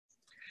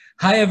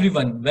Hi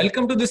everyone,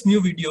 welcome to this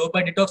new video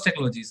by Detox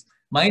Technologies.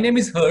 My name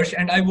is Harsh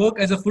and I work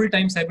as a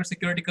full-time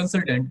cybersecurity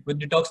consultant with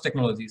Detox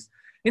Technologies.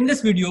 In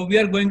this video, we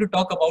are going to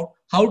talk about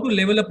how to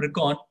level up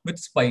Recon with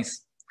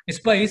Spyse.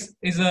 Spyse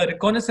is a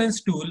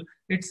reconnaissance tool.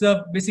 It's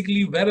a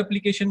basically web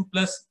application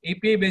plus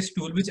API-based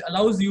tool which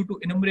allows you to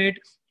enumerate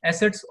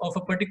assets of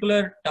a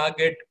particular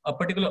target, a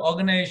particular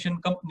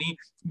organization, company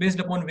based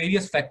upon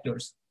various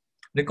factors.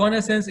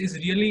 Reconnaissance is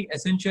really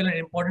essential and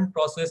important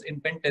process in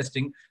pen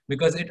testing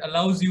because it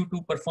allows you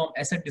to perform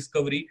asset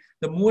discovery.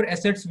 The more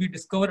assets we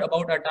discover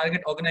about our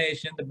target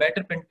organization, the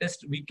better pen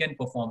test we can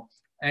perform.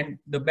 And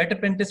the better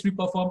pen test we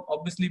perform,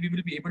 obviously we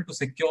will be able to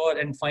secure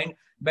and find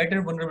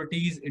better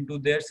vulnerabilities into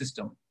their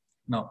system.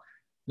 Now,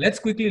 let's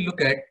quickly look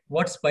at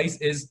what Spyse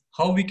is,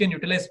 how we can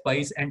utilize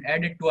Spyse and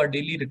add it to our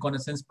daily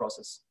reconnaissance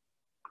process.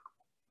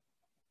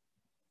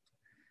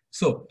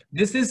 So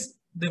this is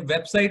the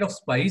website of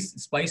Spyse,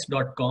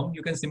 spyse.com.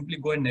 You can simply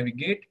go and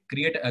navigate,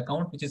 create an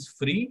account which is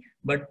free,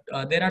 but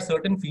there are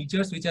certain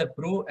features which are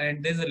pro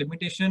and there's a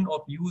limitation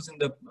of use in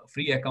the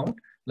free account,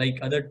 like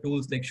other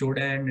tools like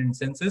Shodan and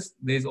Census.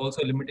 There's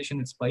also a limitation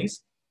with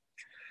Spyse.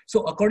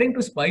 So according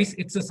to Spyse,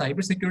 it's a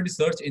cybersecurity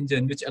search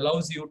engine which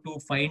allows you to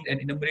find and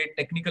enumerate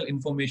technical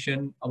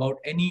information about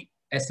any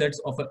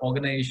assets of an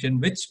organization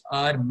which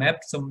are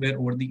mapped somewhere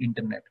over the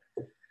internet.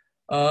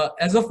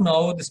 As of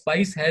now, the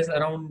Spyse has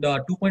around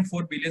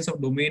 2.4 billions of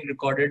domain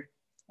recorded,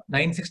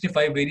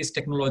 965 various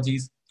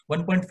technologies,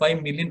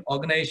 1.5 million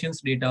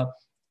organizations data.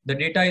 The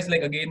data is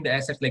like, again, the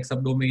assets like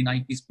subdomain,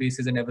 IP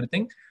spaces and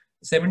everything.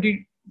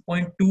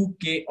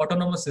 70.2K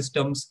autonomous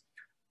systems,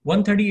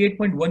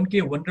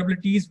 138.1K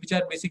vulnerabilities, which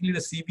are basically the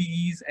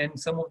CVEs and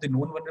some of the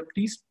known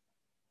vulnerabilities.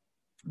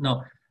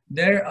 Now,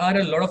 there are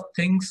a lot of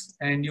things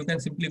and you can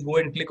simply go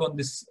and click on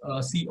this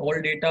see all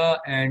data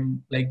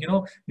and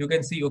you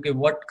can see, okay,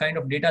 what kind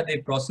of data they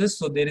process.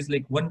 So there is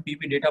like 1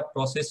 PB data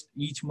processed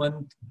each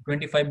month,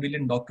 25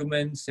 billion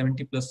documents,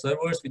 70 plus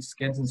servers which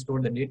scans and store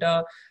the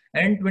data,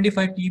 and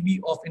 25 TB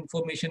of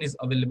information is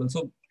available.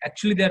 So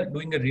actually they are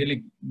doing a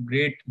really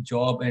great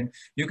job, and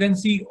you can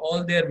see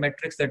all their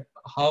metrics, that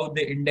how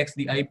they index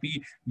the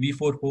IP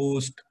v4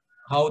 host,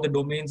 how the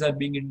domains are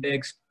being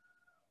indexed,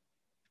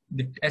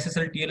 the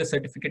SSL TLS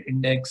certificate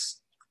index,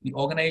 the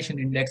organization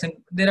index, and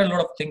there are a lot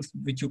of things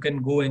which you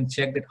can go and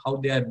check that how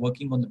they are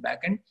working on the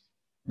backend.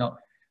 Now,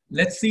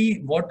 let's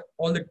see what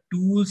all the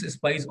tools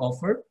Spyse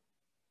offer.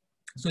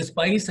 So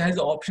Spyse has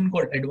an option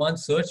called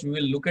advanced search. We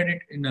will look at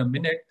it in a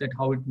minute, that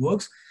how it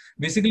works.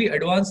 Basically,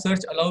 advanced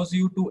search allows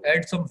you to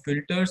add some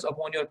filters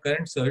upon your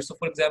current search. So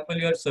for example,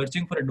 you are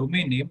searching for a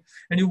domain name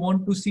and you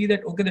want to see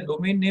that, okay, the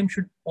domain name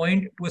should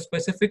point to a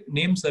specific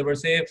name server,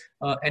 say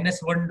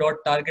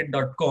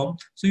ns1.target.com.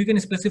 So you can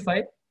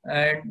specify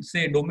and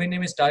say domain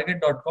name is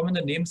target.com and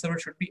the name server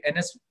should be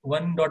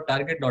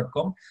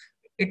ns1.target.com.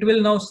 It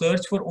will now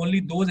search for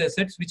only those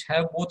assets which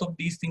have both of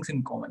these things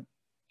in common.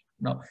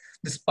 Now,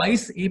 the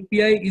Spyse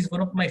API is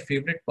one of my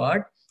favorite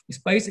part.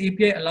 Spyse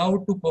API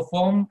allowed to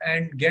perform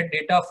and get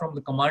data from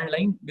the command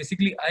line.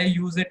 Basically, I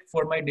use it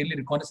for my daily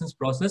reconnaissance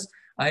process.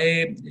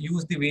 I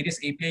use the various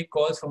API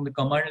calls from the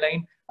command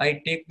line.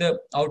 I take the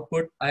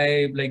output,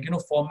 I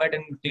format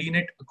and clean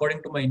it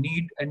according to my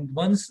need. And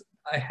once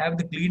I have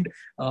the cleaned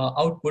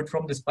output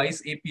from the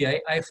Spyse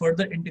API, I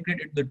further integrate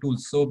it to the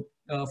tools. So,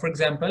 for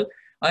example,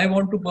 I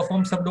want to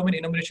perform subdomain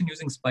enumeration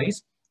using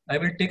Spyse. I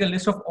will take a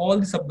list of all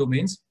the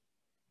subdomains.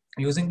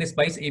 Using the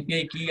Spyse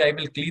API key, I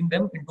will clean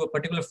them into a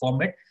particular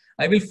format.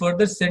 I will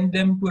further send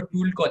them to a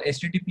tool called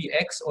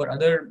HTTPX or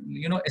other,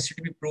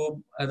 HTTP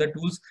probe, other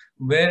tools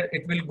where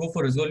it will go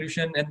for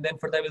resolution. And then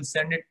further I will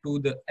send it to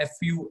the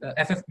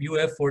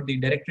FFUF for the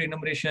directory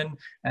enumeration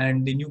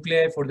and the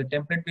nuclei for the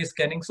template-based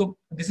scanning. So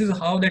this is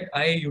how that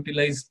I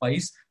utilize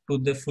Spyse to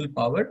the full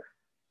power.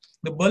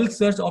 The bulk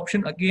search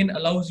option again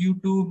allows you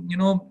to,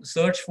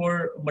 search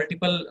for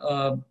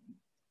multiple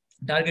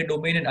target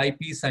domain and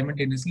IP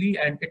simultaneously,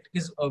 and it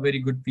is a very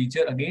good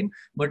feature again,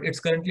 but it's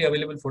currently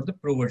available for the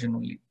pro version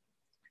only.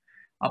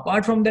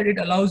 Apart from that, it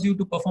allows you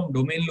to perform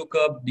domain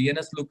lookup,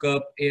 DNS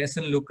lookup,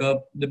 ASN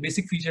lookup, the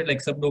basic feature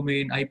like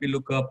subdomain, IP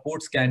lookup,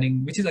 port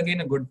scanning, which is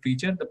again a good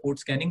feature. The port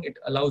scanning, it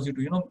allows you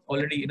to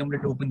already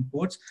enumerate open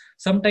ports.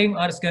 Sometimes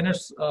our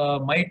scanners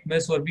might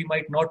miss, or we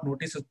might not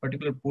notice a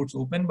particular ports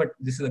open, but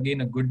this is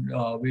again a good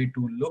way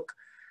to look.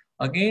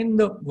 Again,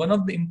 one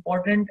of the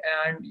important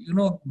and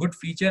good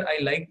feature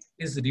I like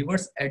is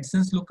reverse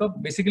AdSense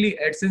lookup. Basically,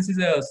 AdSense is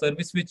a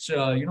service which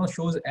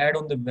shows ad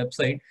on the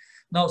website.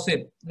 Now,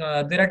 say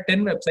there are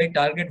 10 websites,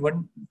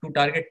 target1 to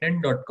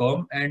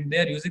target10.com, and they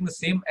are using the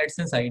same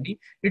AdSense ID.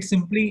 It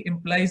simply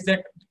implies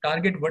that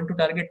target1 to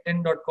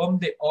target10.com,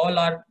 they all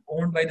are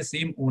owned by the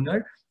same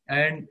owner.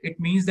 And it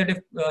means that if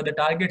the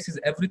targets is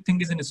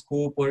everything is in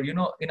scope, or in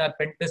our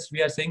pen test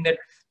we are saying that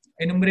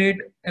enumerate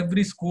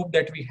every scope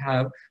that we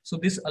have. So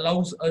this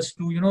allows us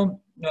to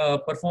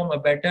perform a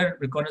better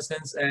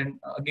reconnaissance and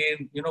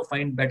again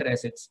find better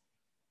assets.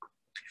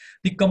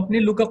 The company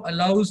lookup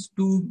allows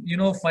to,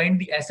 find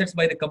the assets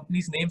by the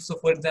company's name. So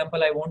for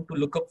example, I want to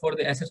look up for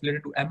the assets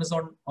related to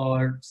Amazon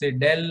or say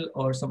Dell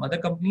or some other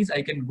companies.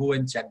 I can go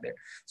and check that.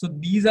 So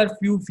these are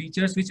few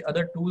features which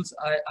other tools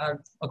are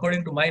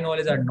according to my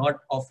knowledge, are not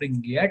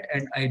offering yet.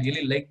 And I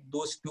really like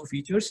those two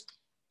features.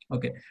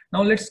 Okay,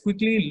 now let's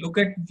quickly look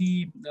at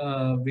the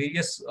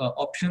various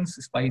options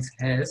Spyse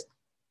has.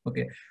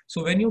 Okay,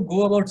 so when you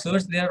go about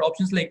search, there are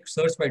options like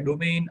search by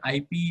domain,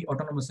 IP,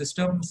 autonomous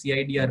system,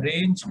 CIDR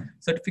range,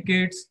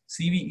 certificates,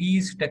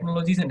 CVEs,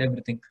 technologies, and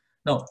everything.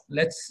 Now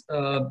let's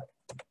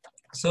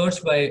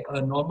search by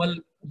normal.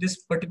 This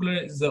particular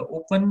is the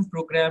open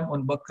program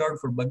on Bugcrowd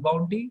for bug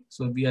bounty.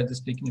 So we are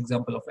just taking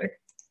example of it.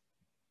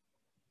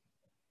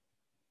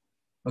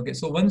 Okay,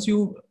 so once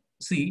you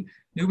see,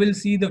 you will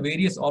see the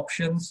various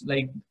options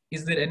like,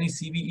 is there any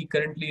CVE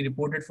currently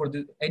reported for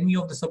any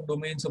of the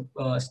subdomains of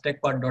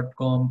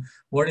stackpart.com?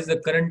 What is the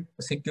current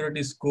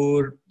security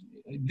score?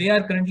 They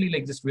are currently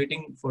like just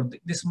waiting for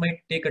this.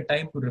 Might take a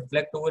time to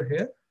reflect over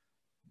here.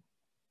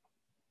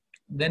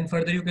 Then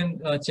further, you can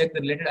check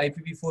the related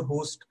IPv4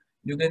 host.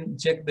 You can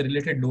check the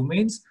related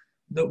domains.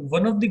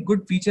 One of the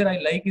good feature I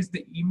like is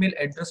the email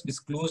address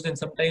disclosed, and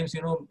sometimes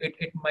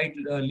it might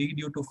lead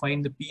you to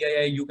find the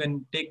PII. You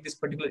can take this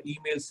particular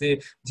email, say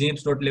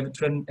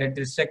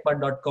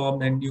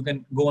james.levitron@stackpart.com, and you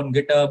can go on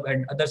GitHub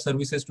and other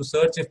services to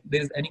search if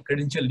there is any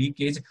credential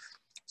leakage.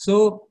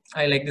 So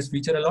I like this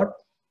feature a lot.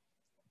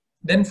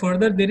 Then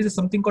further, there is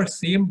something called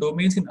same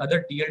domains in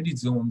other TLD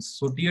zones.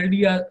 So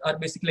TLD are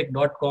basically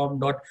like .com,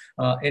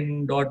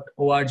 .n,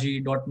 .org,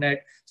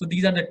 .net. So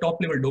these are the top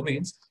level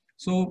domains.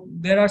 So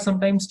there are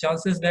sometimes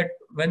chances that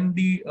when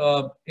the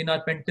in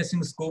our pen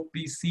testing scope,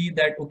 we see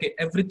that, okay,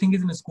 everything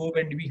is in a scope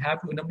and we have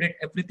to enumerate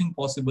everything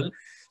possible.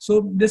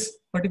 So this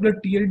particular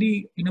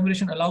TLD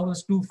enumeration allows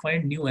us to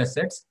find new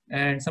assets.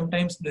 And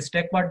sometimes the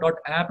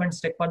stackpart.app and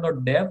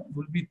stackpart.dev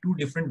will be two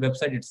different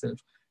websites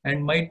itself,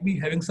 and might be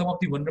having some of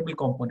the vulnerable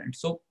components.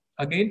 So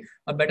again,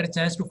 a better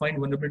chance to find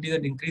vulnerabilities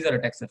and increase our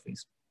attack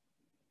surface.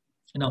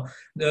 Now,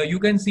 you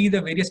can see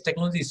the various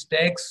technology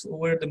stacks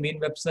over the main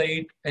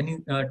website, any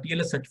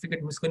TLS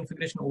certificate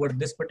misconfiguration over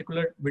this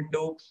particular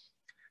window.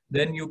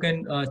 Then you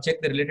can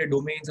check the related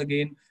domains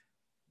again.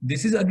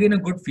 This is again a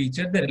good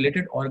feature, the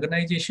related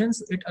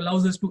organizations. It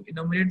allows us to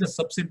enumerate the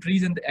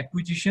subsidiaries and the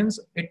acquisitions.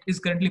 It is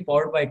currently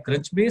powered by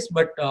Crunchbase,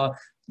 but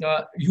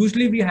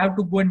usually we have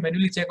to go and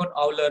manually check on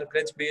Owler,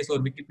 Crunchbase, or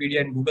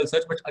Wikipedia and Google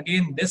search. But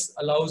again, this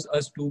allows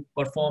us to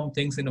perform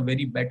things in a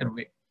very better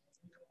way.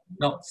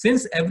 Now,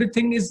 since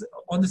everything is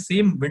on the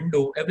same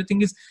window,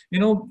 everything is,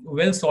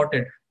 well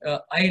sorted.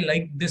 I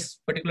like this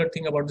particular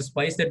thing about the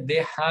Spyse, that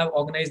they have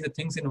organized the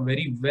things in a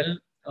very well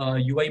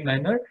UI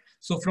manner.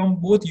 So from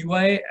both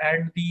UI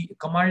and the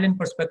command line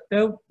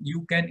perspective,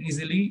 you can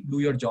easily do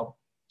your job.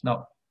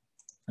 Now,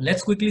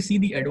 let's quickly see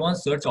the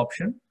advanced search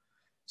option.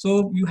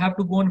 So you have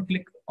to go and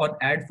click on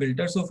add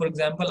filter. So for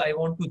example, I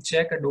want to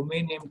check a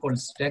domain name called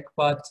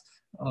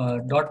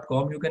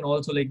stackpath.com. You can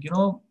also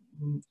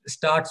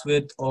starts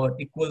with or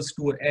equals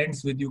to or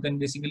ends with. You can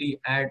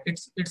basically add.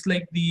 It's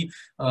like the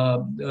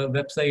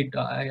website.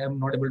 I am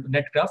not able to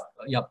Netcraft.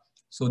 Yeah.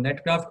 So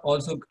Netcraft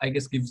also, I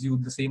guess, gives you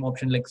the same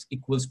option like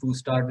equals to,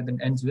 start with,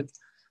 and ends with.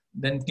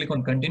 Then click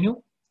on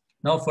continue.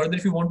 Now further,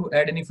 if you want to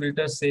add any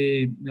filters,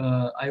 say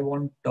I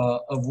want a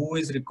who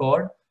is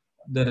record,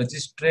 the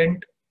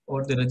registrant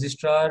or the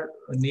registrar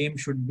name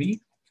should be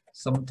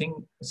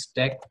something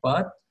stack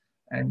path.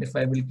 And if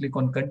I will click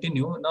on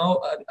continue, now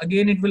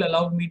again it will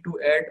allow me to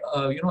add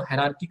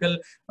hierarchical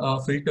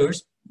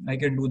filters. I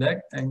can do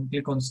that and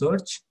click on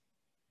search.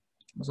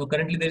 So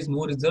currently there is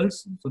no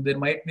results. So there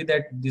might be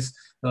that this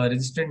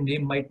registrant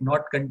name might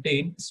not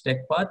contain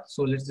stack path.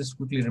 So let's just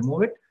quickly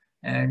remove it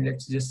and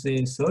let's just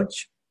say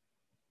search.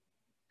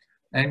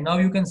 And now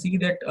you can see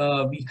that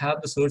we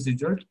have the search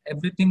result.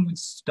 Everything which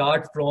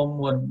start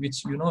from or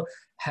which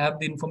have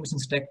the information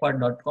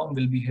stackpart.com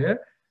will be here.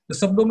 The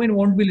subdomain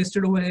won't be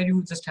listed over here.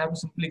 You just have to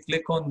simply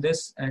click on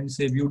this and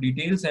say view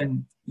details,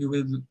 and you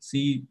will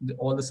see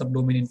all the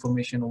subdomain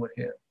information over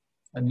here.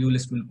 A new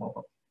list will pop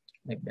up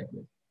like that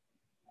way.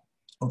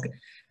 Okay.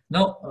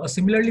 Now,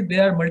 similarly,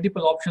 there are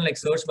multiple options like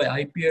search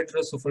by IP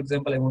address. So for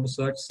example, I want to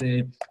search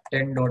say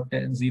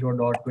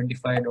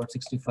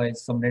 10.10.25.65,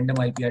 some random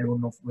IP, I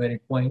don't know where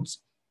it points.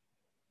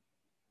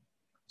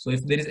 So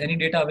if there is any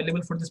data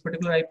available for this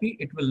particular IP,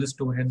 it will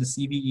list over here the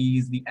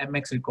CVEs, the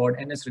MX record,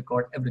 NS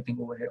record, everything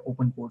over here,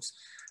 open ports.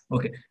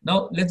 Okay,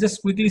 now let's just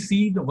quickly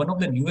see one of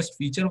the newest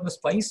feature of the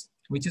Spyse,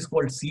 which is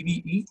called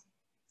CVE.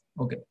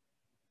 Okay.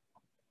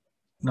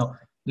 Now,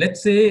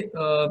 let's say,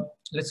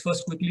 let's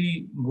first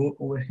quickly go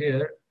over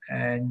here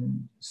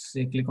and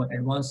say click on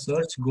advanced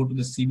search, go to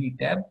the CV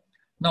tab.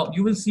 Now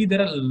you will see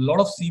there are a lot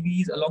of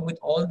CVs along with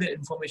all the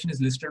information is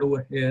listed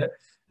over here.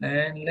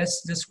 And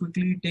let's just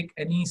quickly take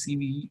any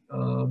CV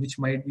which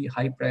might be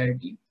high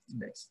priority.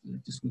 Let's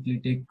just quickly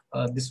take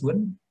this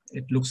one.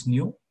 It looks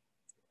new.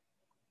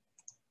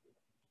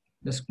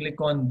 Just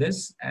click on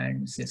this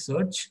and say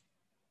search.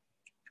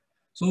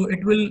 So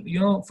it will,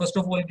 first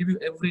of all, give you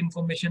every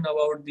information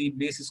about the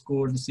basis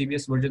code, the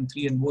CVS version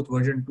 3 and both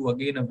version 2.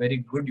 Again, a very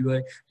good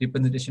UI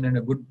representation and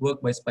a good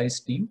work by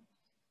Spyse team.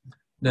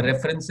 The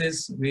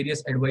references,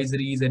 various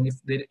advisories, and if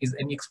there is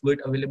any exploit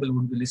available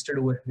would be listed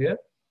over here.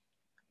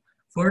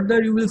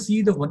 Further, you will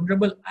see the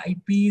vulnerable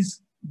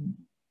IPs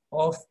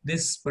of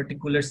this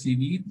particular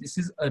CV. This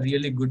is a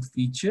really good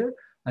feature.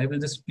 I will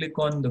just click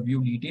on the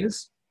view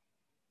details.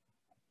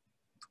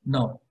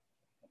 Now,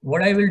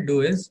 what I will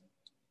do is,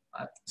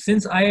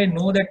 since I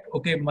know that,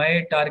 okay,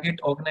 my target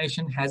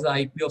organization has an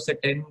IP of say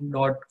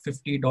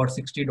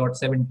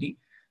 10.50.60.70,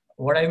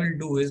 what I will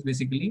do is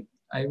basically,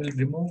 I will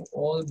remove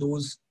all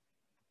those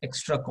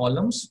extra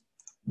columns.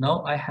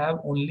 Now I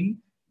have only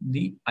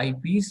the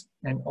IPs,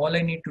 and all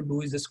I need to do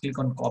is just click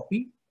on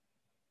copy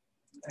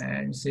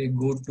and say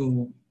go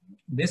to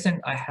this,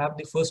 and I have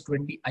the first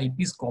 20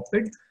 IPs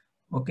copied.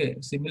 Okay,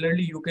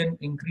 similarly you can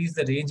increase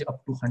the range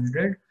up to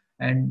 100,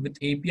 and with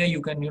API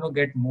you can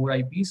get more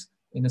IPs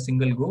in a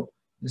single go.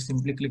 Just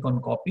simply click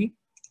on copy,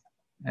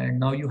 and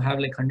now you have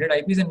like 100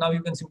 IPs, and now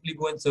you can simply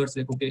go and search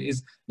like, okay,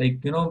 is like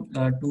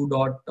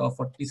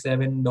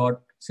 2.47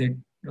 dot say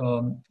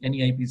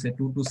any IP say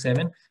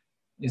 227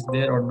 is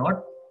there or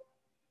not.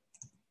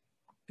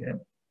 Okay,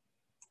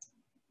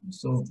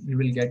 so we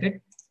will get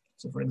it.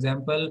 So for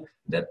example,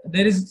 there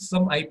is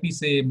some IP,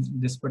 say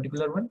this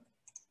particular one.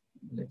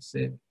 Let's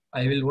say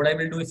what I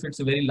will do, if it's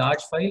a very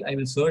large file, I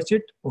will search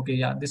it. Okay,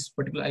 yeah, this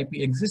particular IP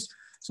exists.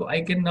 So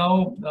I can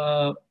now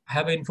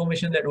have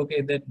information that,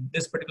 okay, that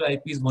this particular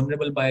IP is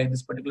vulnerable by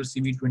this particular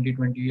CV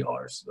 2020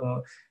 or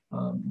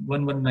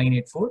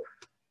 11984.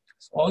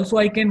 Also,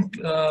 I can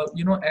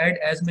add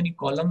as many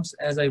columns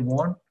as I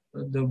want,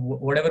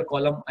 whatever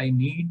column I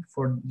need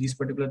for these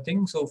particular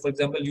things. So for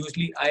example,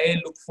 usually I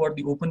look for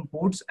the open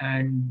ports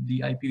and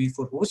the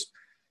IPv4 host,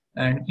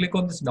 and click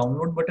on this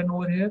download button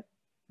over here,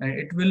 and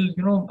it will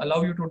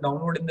allow you to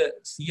download in the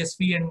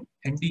CSV and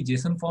ND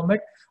JSON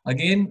format.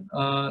 Again,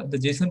 the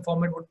JSON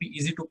format would be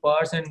easy to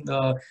parse, and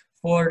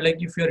for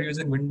like if you are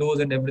using Windows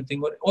and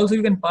everything, or also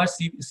you can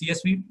parse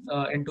CSV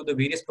into the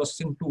various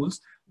processing tools,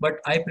 but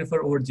I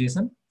prefer over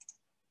JSON.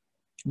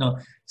 Now,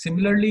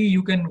 similarly,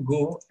 you can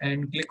go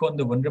and click on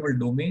the vulnerable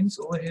domains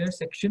over here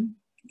section.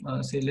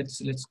 Say let's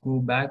go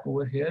back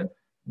over here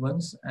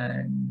once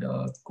and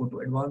go to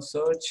advanced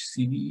search,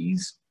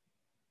 CVEs.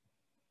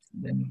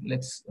 Then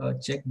let's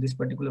check this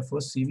particular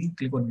first CV.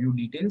 Click on view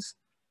details.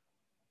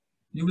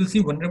 You will see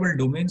vulnerable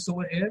domains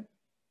over here.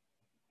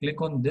 Click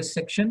on this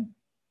section.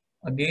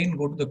 Again,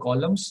 go to the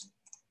columns.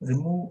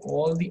 Remove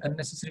all the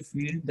unnecessary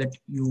fields that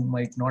you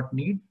might not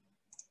need.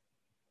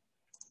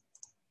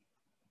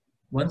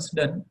 Once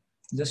done,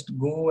 just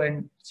go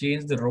and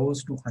change the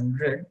rows to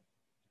 100.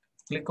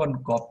 Click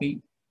on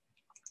copy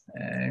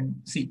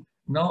and see.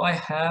 Now I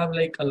have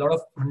like a lot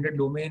of 100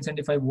 domains, and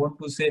if I want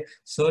to say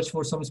search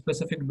for some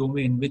specific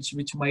domain, which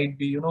might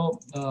be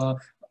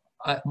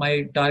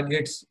my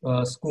target's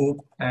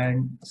scope,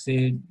 and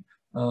say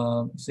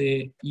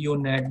eonet.ne.jp.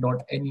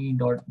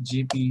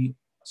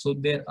 So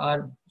there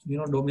are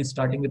domains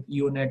starting with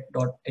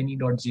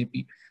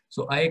eonet.ne.jp.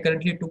 So I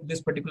currently took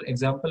this particular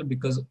example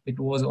because it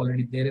was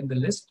already there in the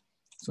list,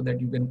 so that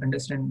you can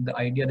understand the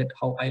idea that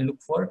how I look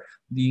for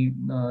the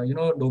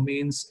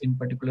domains in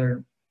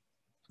particular,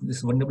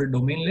 this vulnerable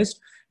domain list.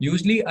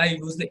 Usually I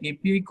use the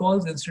API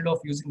calls instead of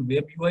using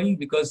web UI,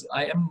 because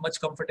I am much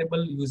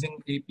comfortable using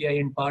API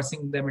and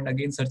parsing them and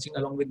again searching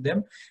along with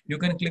them. You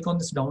can click on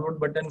this download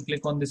button,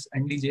 click on this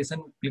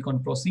ND-JSON, click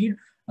on proceed.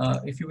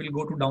 If you will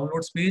go to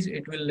downloads page,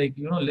 it will like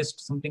list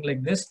something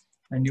like this,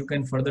 and you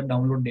can further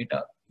download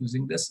data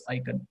using this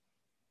icon.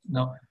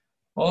 Now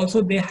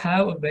also they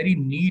have a very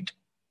neat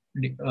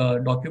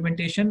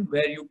documentation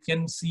where you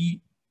can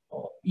see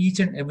each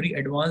and every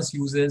advanced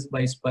uses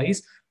by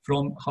Spyse,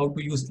 from how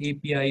to use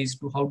APIs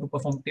to how to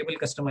perform table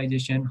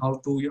customization, how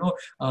to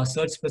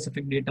search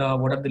specific data,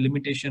 what are the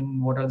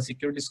limitations, what are the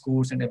security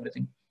scores, and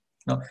everything.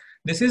 Now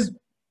this is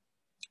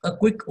a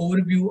quick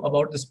overview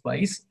about the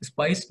Spyse.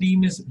 Spyse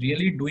team is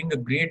really doing a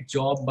great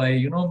job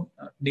by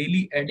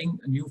daily adding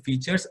new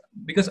features,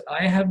 because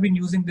I have been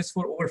using this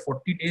for over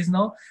 40 days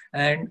now,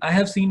 and I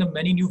have seen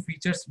many new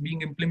features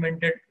being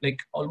implemented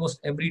like almost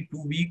every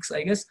 2 weeks,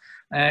 I guess.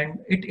 And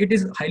it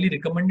is highly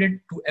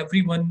recommended to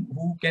everyone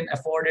who can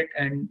afford it,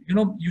 and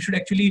you should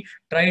actually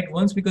try it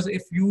once, because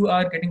if you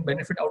are getting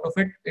benefit out of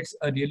it, it's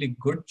a really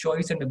good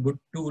choice and a good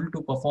tool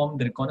to perform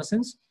the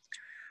reconnaissance.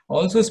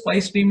 Also,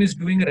 Spyse team is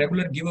doing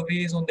regular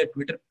giveaways on their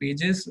Twitter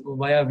pages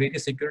via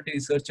various security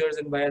researchers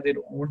and via their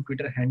own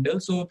Twitter handle.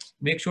 So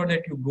make sure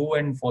that you go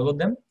and follow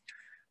them.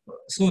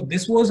 So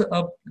this was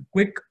a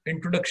quick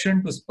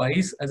introduction to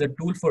Spyse as a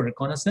tool for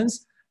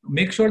reconnaissance.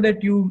 Make sure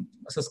that you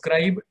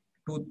subscribe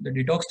to the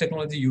Detox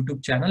Technology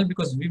YouTube channel,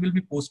 because we will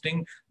be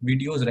posting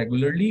videos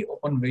regularly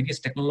on various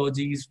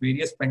technologies,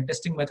 various pen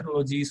testing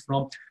methodologies,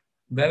 from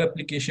web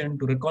application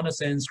to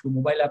reconnaissance to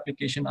mobile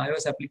application,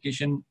 iOS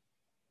application,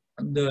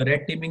 the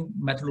red teaming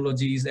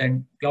methodologies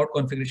and cloud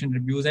configuration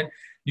reviews. And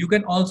you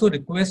can also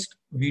request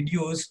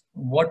videos,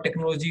 what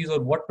technologies or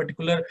what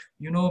particular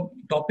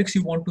topics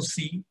you want to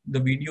see the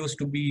videos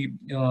to be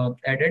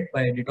added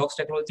by Detox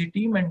technology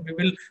team, and we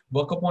will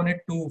work upon it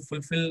to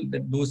fulfill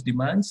those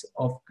demands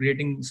of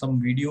creating some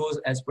videos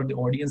as per the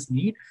audience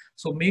need.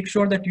 So make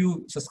sure that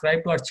you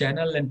subscribe to our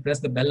channel and press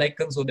the bell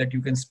icon so that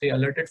you can stay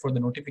alerted for the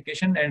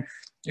notification. And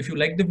if you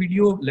like the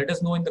video, let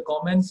us know in the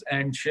comments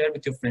and share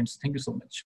with your friends. Thank you so much.